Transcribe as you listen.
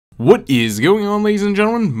What is going on, ladies and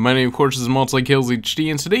gentlemen? My name of course is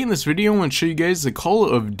MultiKillsHD, and today in this video I want to show you guys the Call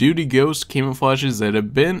of Duty Ghost camouflages that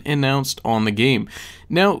have been announced on the game.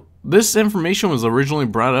 Now, this information was originally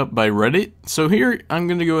brought up by Reddit, so here I'm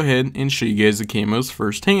going to go ahead and show you guys the camos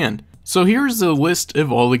firsthand. So here's the list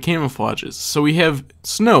of all the camouflages. So we have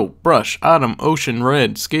snow, brush, autumn, ocean,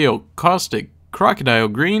 red, scale, caustic, crocodile,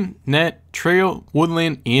 green, net, trail,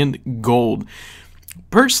 woodland, and gold.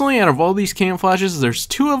 Personally, out of all these camouflages, there's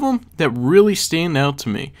two of them that really stand out to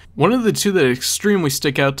me. One of the two that extremely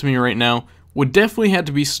stick out to me right now would definitely have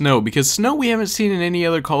to be snow, because snow we haven't seen in any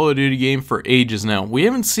other Call of Duty game for ages now. We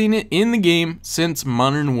haven't seen it in the game since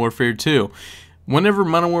Modern Warfare 2. Whenever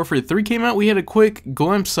Modern Warfare 3 came out, we had a quick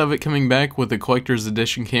glimpse of it coming back with the Collector's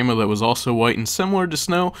Edition camo that was also white and similar to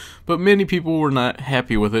snow, but many people were not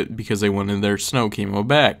happy with it because they wanted their snow camo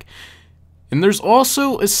back. And there's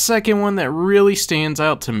also a second one that really stands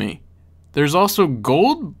out to me. There's also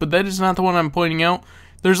gold, but that is not the one I'm pointing out.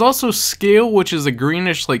 There's also scale, which is a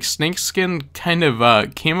greenish like snakeskin kind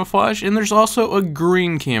of camouflage, and there's also a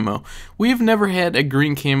green camo. We've never had a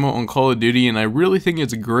green camo on Call of Duty, and I really think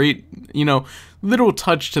it's a great, little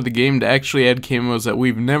touch to the game to actually add camos that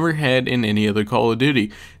we've never had in any other Call of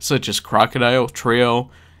Duty, such as crocodile,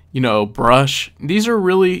 trail, brush. These are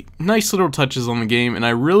really nice little touches on the game, and I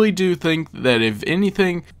really do think that if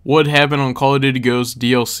anything would happen on Call of Duty Ghost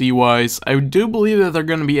DLC wise, I do believe that they're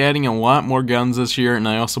going to be adding a lot more guns this year, and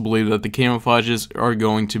I also believe that the camouflages are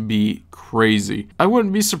going to be crazy. I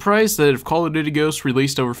wouldn't be surprised that if Call of Duty Ghost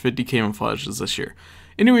released over 50 camouflages this year.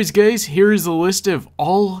 Anyways guys, here is a list of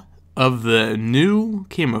all of the new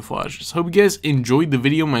camouflages. Hope you guys enjoyed the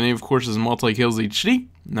video. My name of course is MultiKillsHD,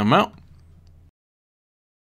 and I'm out.